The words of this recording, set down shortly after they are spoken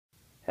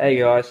Hey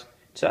guys,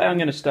 today I'm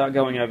going to start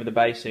going over the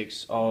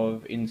basics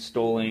of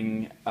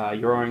installing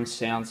your own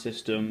sound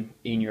system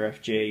in your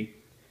FG,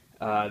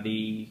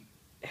 the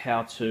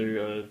how-to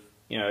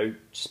of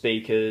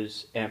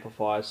speakers,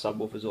 amplifiers,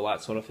 subwoofers, all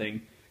that sort of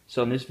thing.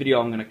 So in this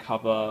video I'm going to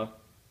cover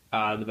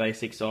the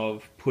basics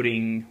of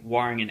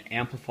wiring an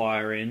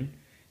amplifier in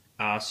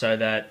so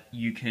that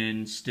you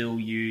can still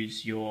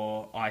use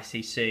your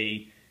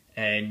ICC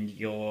and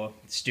your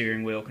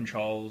steering wheel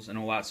controls and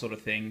all that sort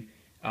of thing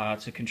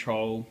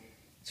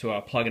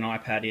to plug an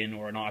iPad in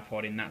or an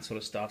iPod in, that sort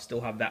of stuff,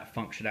 still have that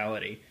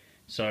functionality.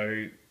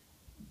 So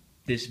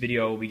this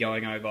video will be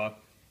going over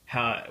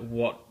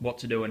what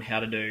to do and how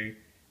to do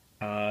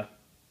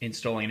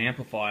installing an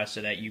amplifier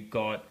so that you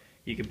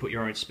can put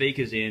your own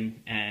speakers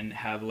in and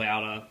have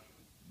louder,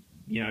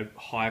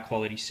 higher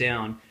quality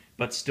sound,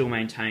 but still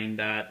maintain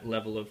that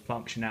level of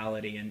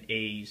functionality and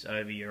ease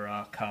over your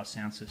car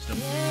sound system.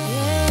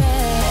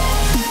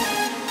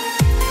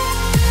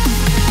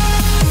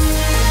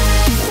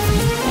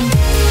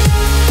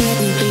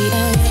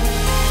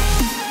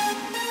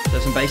 So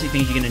some basic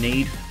things you're going to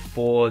need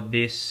for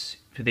this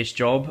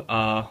job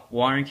are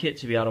wiring kit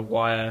to be able to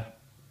wire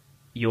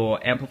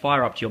your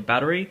amplifier up to your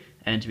battery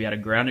and to be able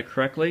to ground it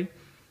correctly.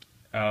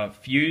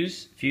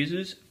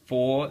 Fuses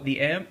for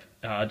the amp.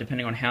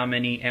 Depending on how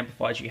many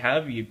amplifiers you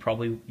have, you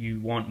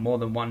want more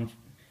than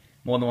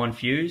one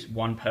fuse,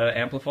 one per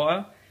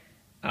amplifier.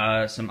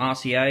 Some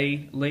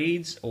RCA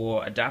leads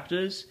or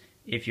adapters.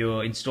 If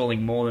you're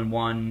installing more than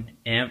one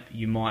amp,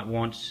 you might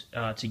want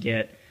to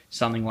get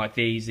something like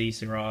these.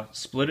 These are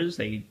splitters.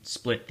 They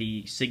split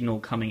the signal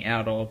coming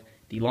out of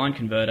the line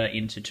converter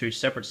into two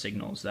separate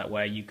signals. That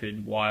way you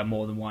could wire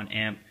more than one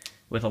amp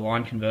with a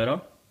line converter.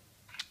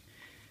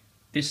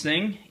 This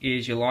thing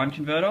is your line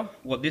converter.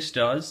 What this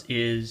does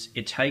is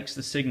it takes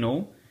the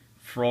signal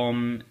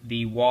from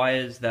the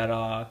wires that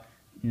are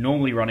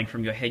normally running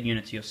from your head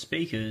unit to your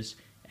speakers,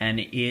 and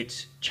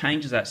it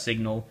changes that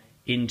signal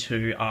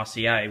into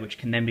RCA, which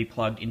can then be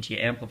plugged into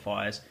your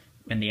amplifiers,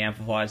 and the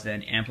amplifiers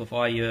then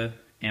amplify your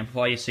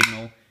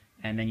signal,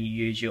 and then you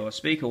use your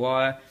speaker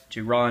wire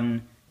to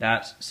run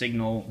that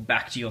signal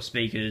back to your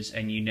speakers,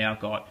 and you now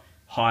got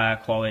higher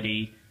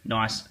quality,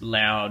 nice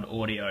loud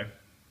audio.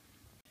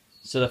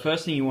 So the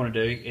first thing you want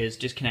to do is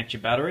disconnect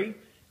your battery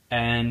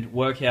and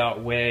work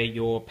out where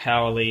your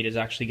power lead is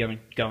actually going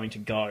to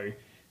go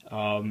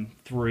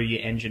through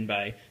your engine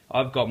bay.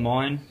 I've got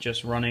mine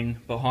just running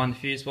behind the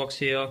fuse box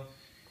here,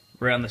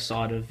 around the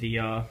side of the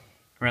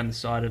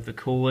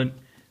coolant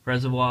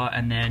reservoir,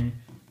 and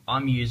then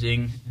I'm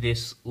using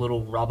this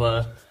little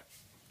rubber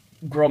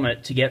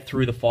grommet to get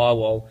through the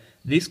firewall.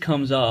 This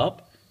comes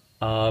up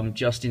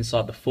just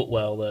inside the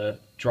footwell, the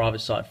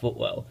driver's side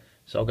footwell.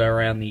 So I'll go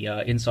around the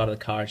inside of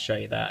the car and show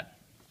you that.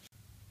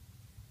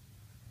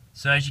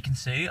 So as you can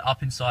see,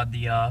 up inside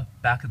the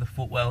back of the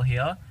footwell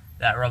here,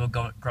 that rubber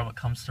grommet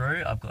comes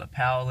through. I've got a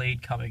power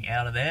lead coming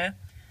out of there,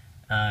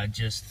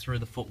 just through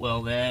the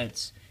footwell there.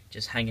 It's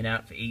just hanging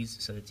out for ease,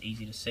 so it's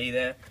easy to see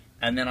there.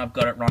 And then I've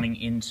got it running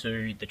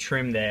into the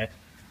trim there,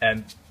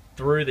 and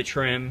through the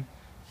trim,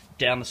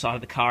 down the side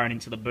of the car and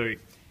into the boot.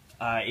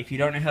 If you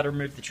don't know how to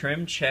remove the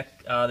trim,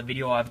 check the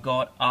video I've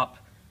got up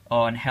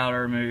on how to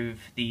remove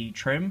the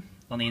trim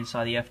on the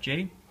inside of the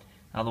FG.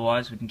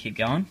 Otherwise, we can keep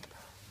going.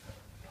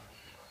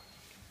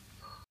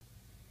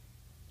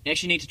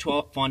 Next, you need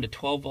to find a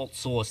 12-volt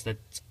source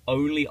that's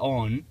only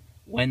on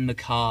when the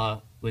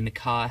car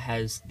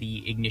has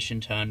the ignition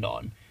turned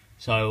on.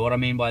 So what I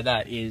mean by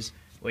that is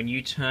when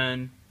you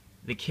turn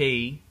the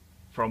key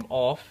from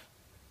off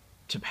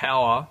to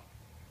power,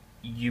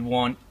 you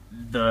want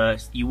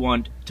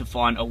to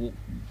find a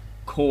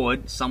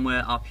cord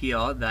somewhere up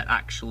here that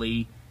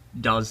actually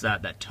does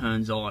that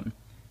turns on.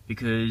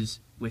 Because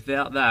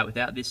without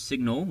this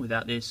signal,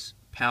 without this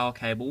power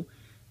cable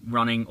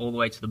running all the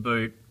way to the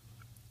boot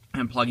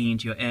and plugging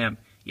into your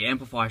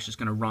amplifier is just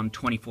going to run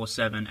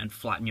 24/7 and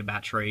flatten your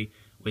battery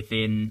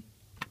within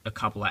a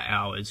couple of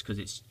hours because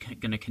it's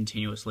going to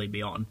continuously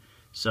be on.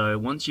 So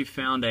once you've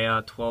found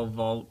a 12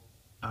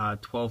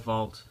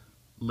 volt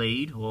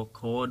lead or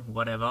cord,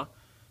 whatever.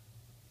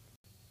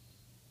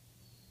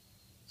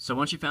 So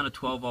once you've found a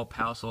 12 volt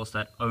power source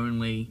that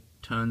only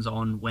turns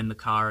on when the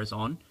car is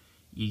on,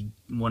 you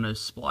want to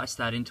splice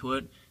that into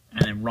it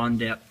and then run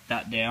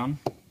that down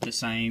the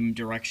same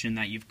direction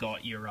that you've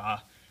got your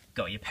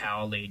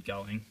power lead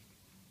going.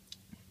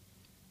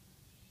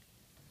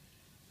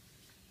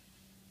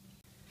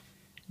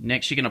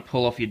 Next, you're going to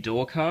pull off your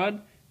door card.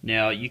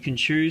 Now you can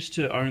choose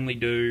to only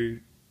do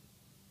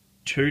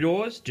two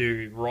doors,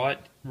 do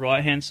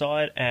right hand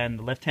side and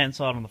the left hand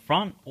side on the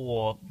front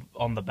or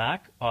on the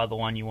back, either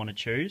one you want to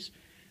choose.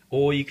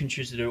 Or you can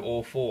choose to do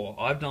all four.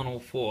 I've done all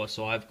four,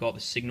 so I've got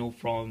the signal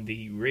from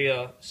the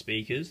rear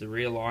speakers, the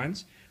rear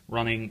lines,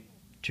 running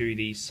to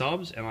the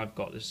subs, and I've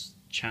got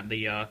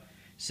the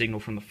signal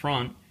from the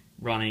front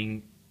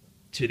running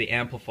to the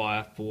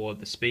amplifier for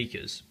the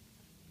speakers.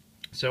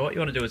 So what you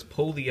want to do is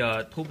pull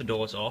the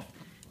doors off,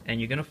 and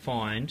you're going to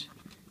find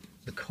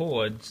the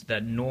cords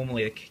that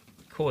normally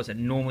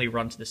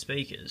run to the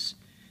speakers.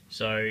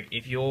 So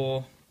if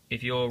you're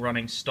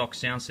running stock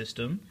sound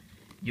system,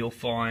 you'll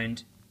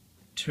find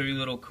two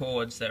little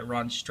cords that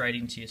run straight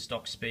into your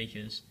stock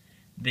speakers.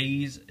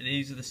 These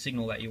are the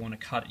signal that you want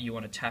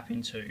to tap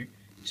into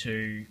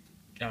to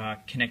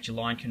connect your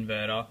line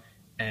converter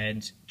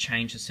and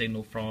change the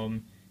signal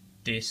from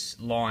this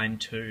line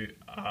to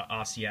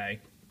RCA.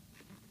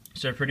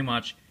 So pretty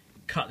much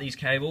cut these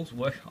cables,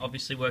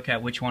 obviously work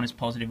out which one is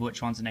positive,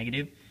 which one's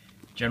negative.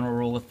 General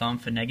rule of thumb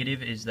for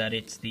negative is that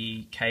it's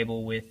the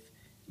cable with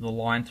the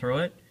line through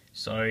it.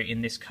 So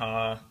in this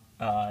car,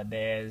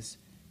 there's,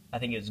 I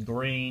think it's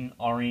green,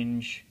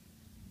 orange,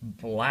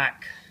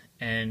 black,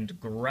 and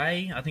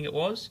grey, I think it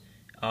was.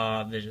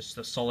 There's just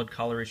the solid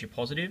colour is your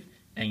positive,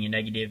 and your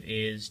negative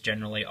is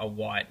generally a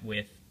white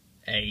with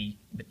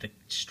the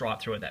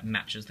stripe through it that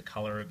matches the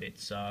colour of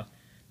its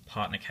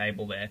partner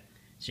cable there.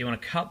 So you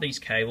want to cut these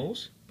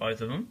cables,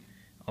 both of them,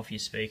 off your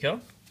speaker,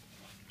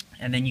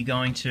 and then you're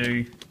going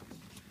to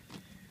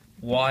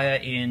wire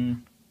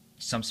in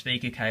some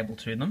speaker cable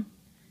to them.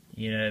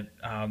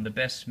 The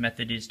best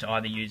method is to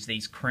either use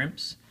these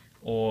crimps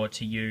or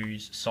to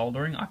use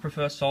soldering. I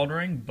prefer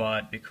soldering,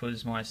 but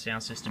because my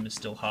sound system is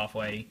still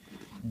halfway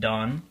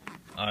done,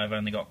 I've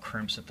only got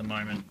crimps at the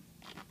moment.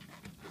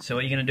 So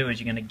what you're going to do is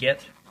you're going to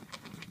get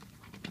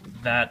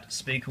that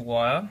speaker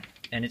wire,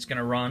 and it's going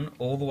to run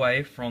all the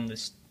way from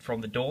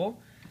the door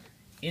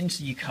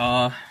into your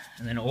car,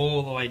 and then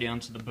all the way down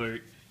to the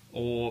boot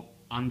or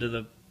under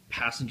the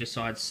passenger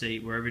side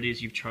seat, wherever it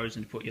is you've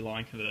chosen to put your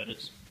line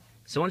converters.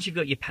 So once you've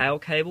got your power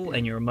cable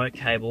and your remote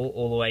cable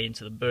all the way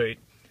into the boot,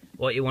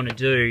 what you want to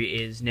do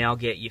is now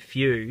get your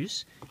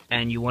fuse,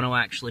 and you want to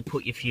actually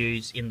put your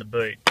fuse in the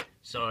boot.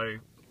 So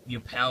your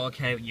power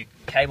cable, your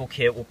cable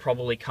kit will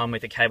probably come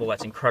with a cable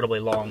that's incredibly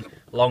long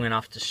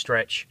enough to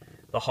stretch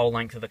the whole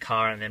length of the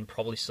car, and then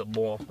probably some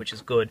more, which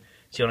is good.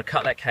 So you want to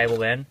cut that cable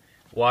then,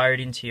 wire it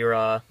into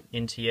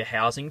your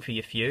housing for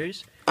your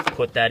fuse,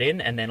 put that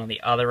in, and then on the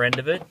other end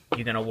of it,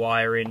 you're going to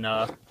wire in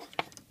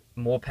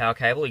more power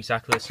cable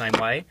exactly the same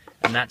way,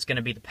 and that's going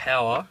to be the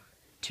power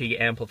to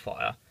your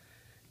amplifier.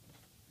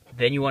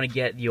 Then you want to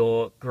get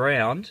your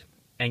ground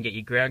and get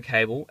your ground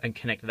cable and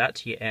connect that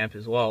to your amp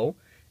as well,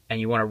 and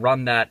you want to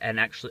run that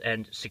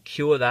and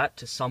secure that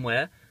to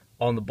somewhere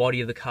on the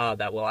body of the car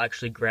that will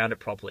actually ground it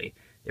properly.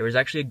 There is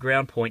actually a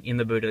ground point in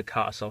the boot of the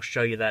car, so I'll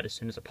show you that as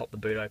soon as I pop the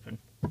boot open.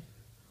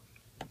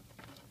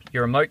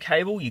 Your remote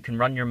cable, you can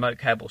run your remote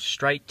cable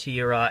straight to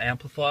your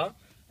amplifier,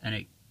 and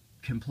it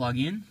can plug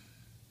in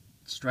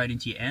straight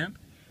into your amp.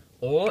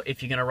 Or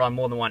if you're going to run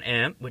more than one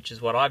amp, which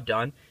is what I've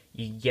done,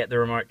 you get the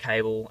remote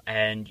cable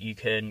and you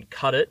can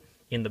cut it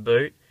in the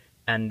boot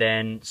and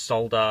then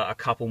solder a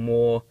couple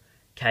more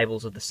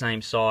cables of the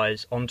same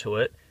size onto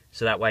it,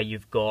 so that way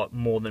you've got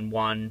more than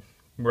one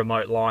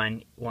remote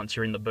line once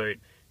you're in the boot.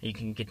 You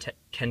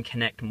can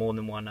connect more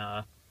than one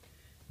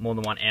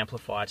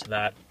amplifier to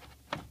that,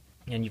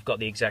 and you've got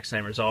the exact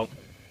same result.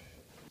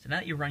 So now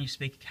that you run your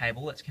speaker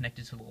cable that's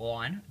connected to the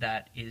line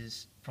that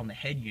is from the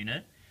head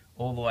unit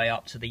all the way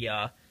up to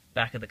the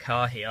back of the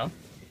car here,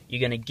 you're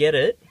going to get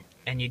it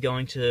and you're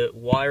going to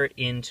wire it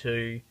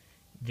into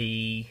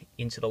the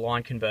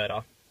line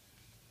converter.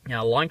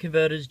 Now, line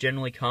converters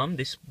generally come,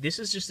 this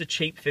is just a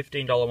cheap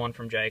 $15 one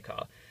from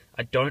Jaycar.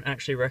 I don't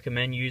actually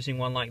recommend using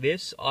one like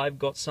this. I've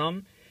got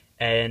some,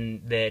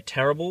 and they're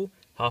terrible.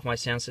 Half my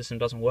sound system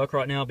doesn't work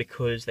right now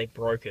because they're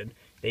broken.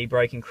 They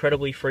break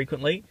incredibly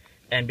frequently,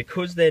 and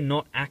because they're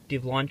not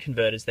active line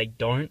converters, they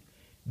don't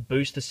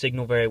boost the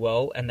signal very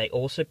well, and they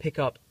also pick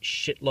up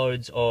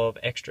shitloads of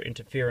extra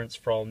interference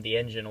from the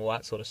engine, all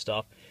that sort of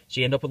stuff. So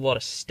you end up with a lot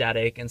of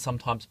static and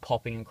sometimes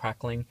popping and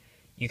crackling.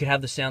 You can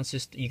have the sound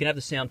system, you can have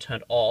the sound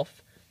turned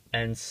off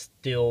and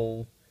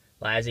still,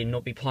 as in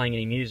not be playing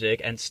any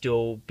music, and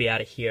still be able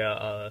to hear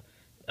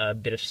a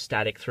bit of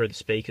static through the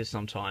speakers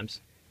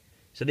sometimes.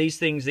 So these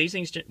things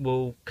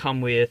will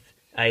come with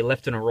a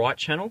left and a right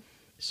channel.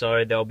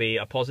 So there'll be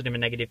a positive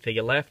and negative for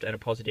your left and a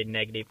positive and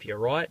negative for your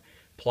right,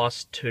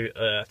 plus 2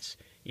 earths.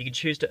 You can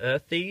choose to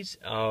earth these.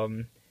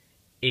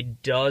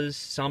 It does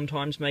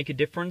sometimes make a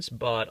difference,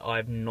 but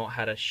I've not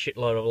had a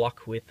shitload of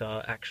luck with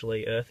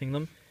actually earthing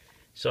them.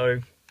 So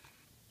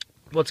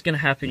what's going to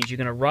happen is you're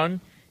going to run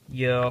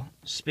your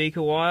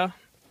speaker wire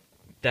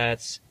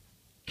that's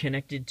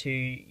connected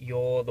to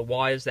the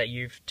wires that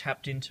you've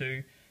tapped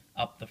into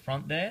up the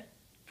front there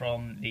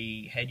from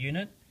the head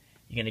unit.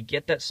 You're going to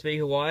get that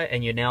speaker wire,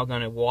 and you're now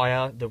going to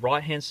wire the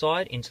right hand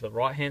side into the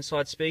right hand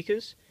side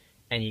speakers,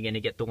 and you're going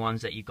to get the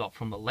ones that you got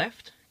from the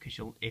left,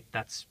 because if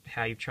that's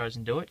how you've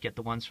chosen to do it, get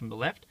the ones from the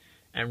left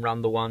and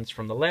run the ones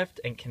from the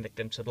left and connect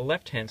them to the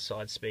left hand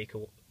side speaker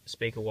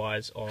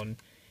wires on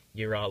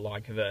your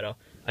line converter.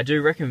 I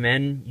do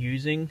recommend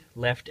using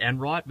left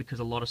and right, because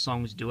a lot of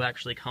songs do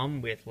actually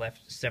come with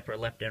separate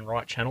left and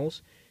right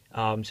channels,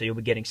 so you'll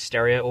be getting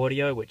stereo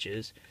audio, which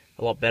is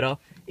a lot better.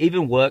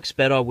 Even works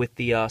better with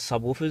the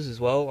subwoofers as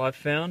well. I've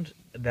found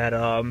that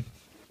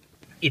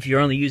if you're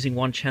only using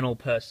one channel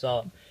per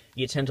sub,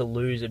 you tend to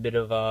lose a bit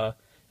of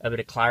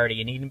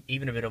clarity and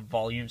even a bit of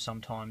volume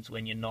sometimes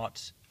when you're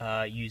not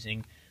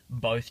using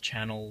both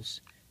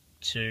channels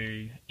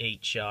to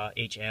each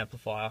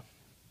amplifier.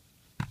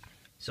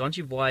 So once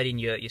you've wired in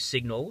your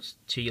signals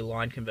to your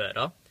line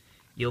converter,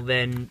 you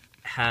then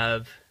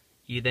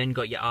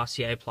got your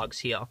RCA plugs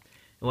here.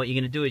 And what you're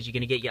going to do is you're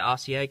going to get your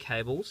RCA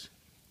cables,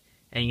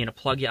 and you're going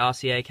to plug your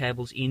RCA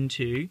cables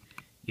into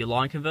your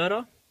line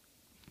converter.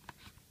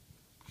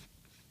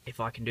 If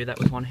I can do that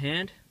with one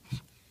hand.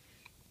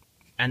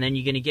 And then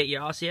you're going to get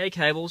your RCA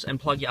cables and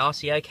plug your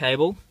RCA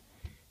cable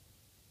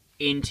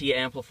into your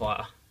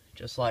amplifier,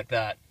 just like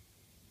that.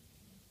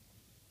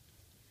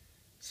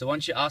 So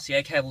once your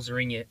RCA cables are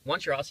in your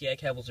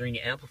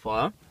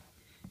amplifier,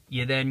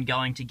 you're then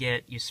going to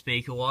get your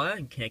speaker wire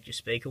and connect your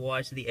speaker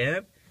wire to the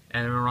amp,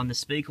 and then run the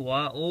speaker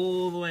wire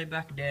all the way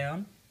back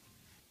down.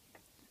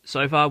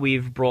 So far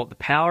we've brought the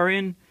power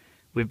in,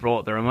 we've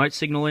brought the remote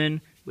signal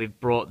in, we've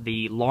brought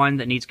the line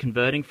that needs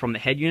converting from the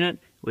head unit,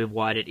 we've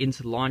wired it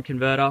into the line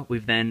converter,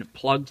 we've then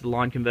plugged the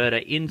line converter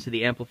into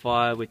the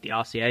amplifier with the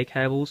RCA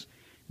cables.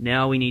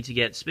 Now we need to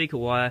get speaker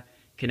wire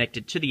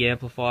connected to the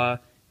amplifier,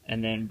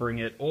 and then bring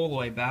it all the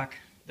way back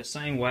the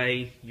same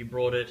way you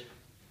brought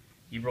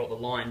the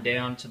line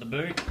down to the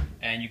boot,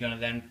 and you're going to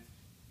then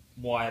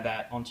wire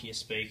that onto your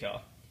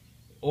speaker.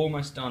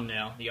 Almost done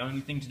now. The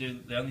only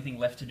thing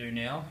left to do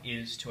now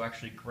is to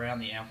actually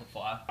ground the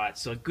amplifier. Alright,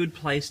 so a good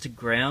place to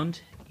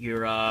ground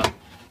your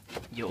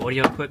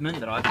audio equipment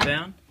that I've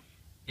found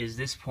is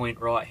this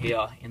point right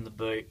here in the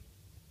boot.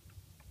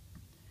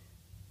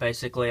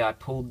 Basically, I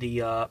pulled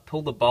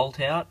the bolt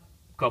out,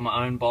 got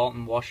my own bolt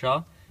and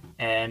washer,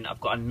 and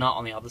I've got a nut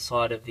on the other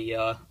side of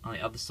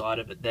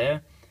it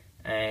there,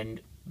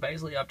 and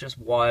basically I've just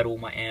wired all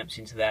my amps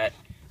into that,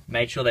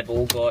 made sure they've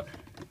all got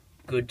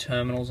good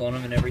terminals on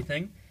them and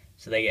everything,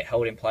 so they get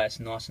held in place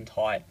nice and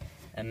tight,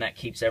 and that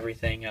keeps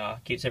everything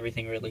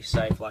really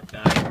safe like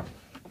that.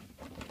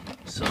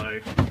 So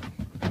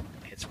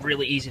it's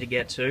really easy to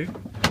get to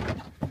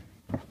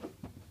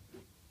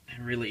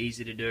and really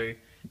easy to do.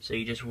 So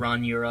you just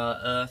run your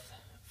earth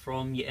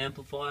from your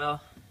amplifier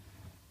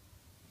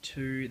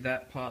to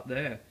that part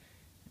there,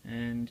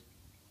 and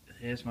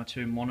there's my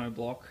two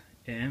monoblock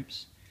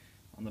amps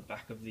on the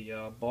back of the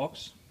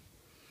box.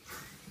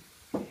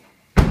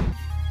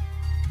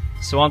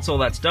 So once all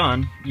that's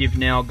done, you've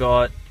now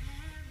got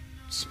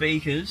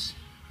speakers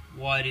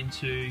wired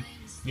into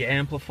your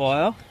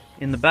amplifier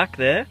in the back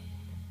there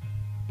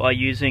by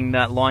using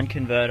that line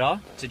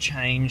converter to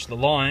change the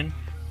line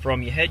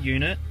from your head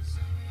unit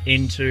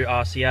into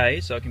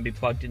RCA, so it can be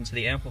plugged into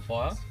the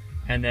amplifier,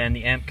 and then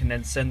the amp can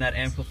then send that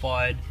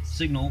amplified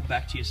signal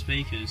back to your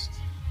speakers.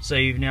 So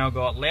you've now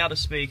got louder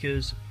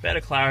speakers, better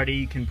clarity,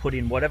 you can put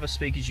in whatever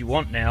speakers you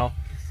want now,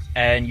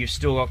 and you've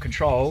still got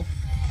control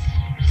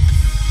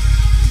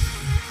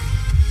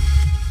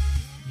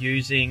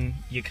using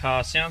your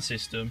car sound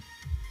system.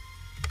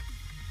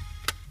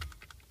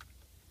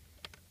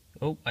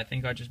 Oh, I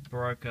think I just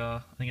broke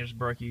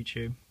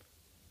YouTube.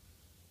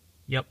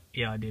 Yep,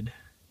 yeah I did.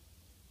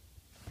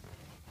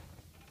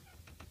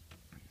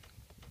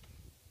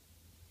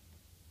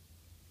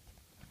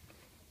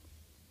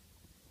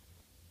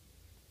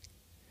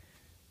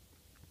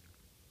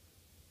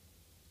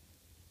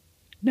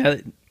 Now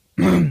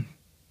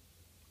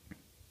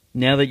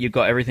that you've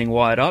got everything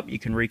wired up, you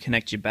can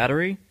reconnect your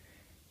battery,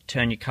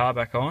 turn your car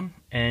back on,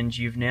 and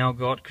you've now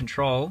got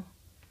control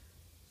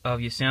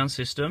of your sound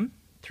system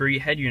through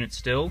your head unit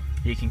still.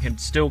 You can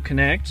still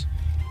connect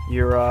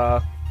your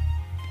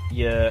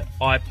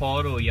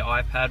iPod or your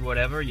iPad,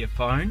 whatever, your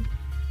phone,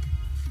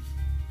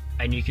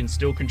 and you can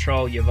still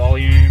control your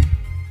volume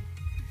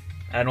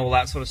and all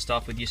that sort of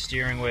stuff with your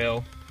steering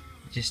wheel.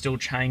 You still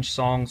change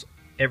songs,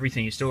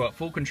 everything. You still got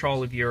full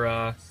control of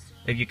your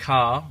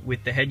car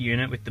with the head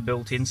unit, with the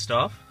built-in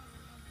stuff,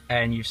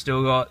 and you've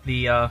still got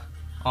the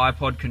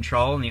iPod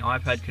control and the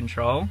iPad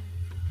control.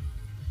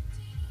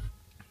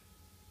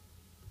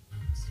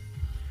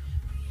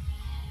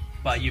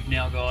 But you've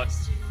now got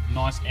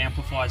nice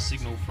amplified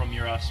signal from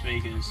your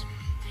speakers.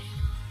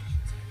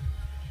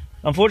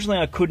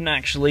 Unfortunately, I couldn't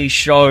actually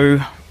show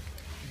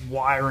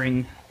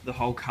wiring the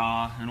whole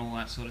car and all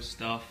that sort of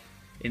stuff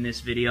in this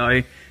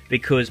video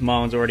because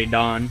mine's already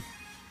done.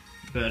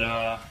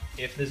 But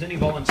if there's any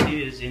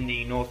volunteers in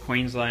the North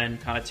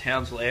Queensland kind of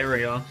Townsville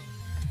area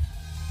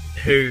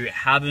who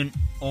haven't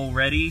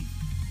already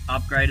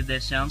upgraded their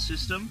sound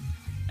system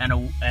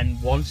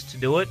and wants to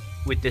do it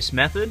with this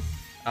method,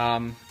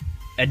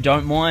 and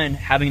don't mind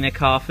having their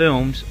car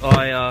filmed,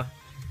 I'd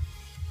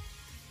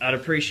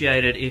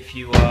appreciate it if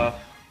you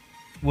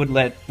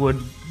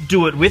would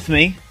do it with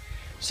me,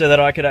 so that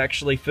I could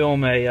actually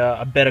film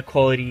a better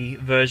quality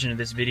version of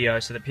this video,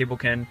 so that people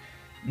can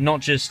not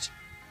just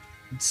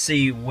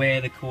see where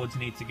the chords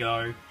need to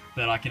go,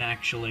 but I can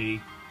actually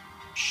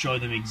show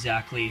them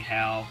exactly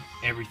how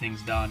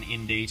everything's done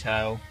in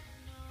detail.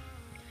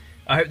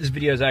 I hope this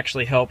video has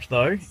actually helped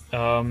though.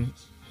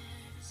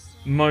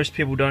 Most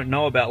people don't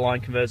know about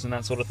line converters and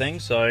that sort of thing,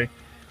 so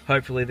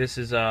hopefully this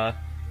is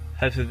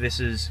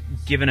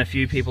given a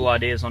few people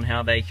ideas on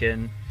how they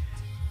can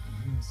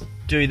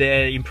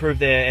improve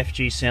their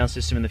FG sound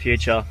system in the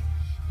future.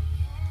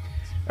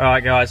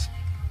 Alright guys,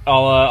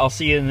 I'll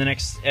see you in the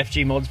next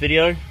FGmods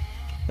video.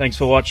 Thanks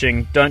for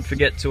watching. Don't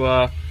forget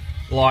to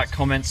like,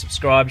 comment,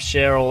 subscribe,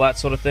 share, all that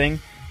sort of thing.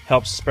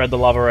 Helps spread the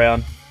love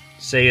around.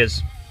 See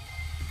yous.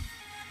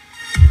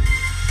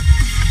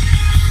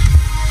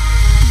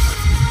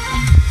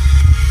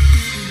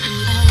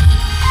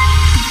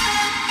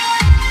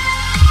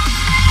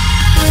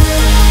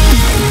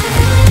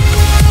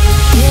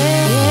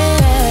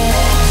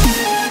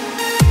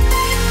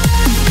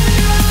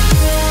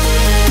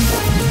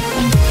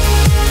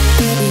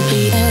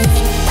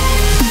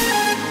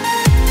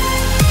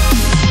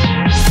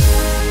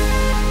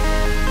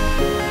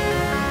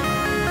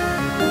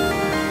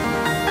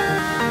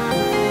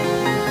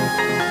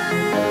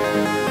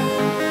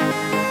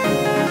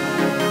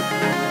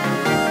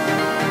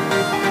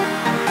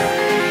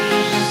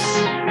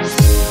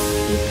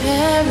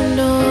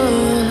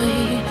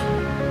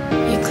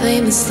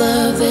 Claim this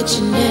love that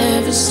you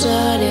never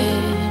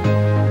started.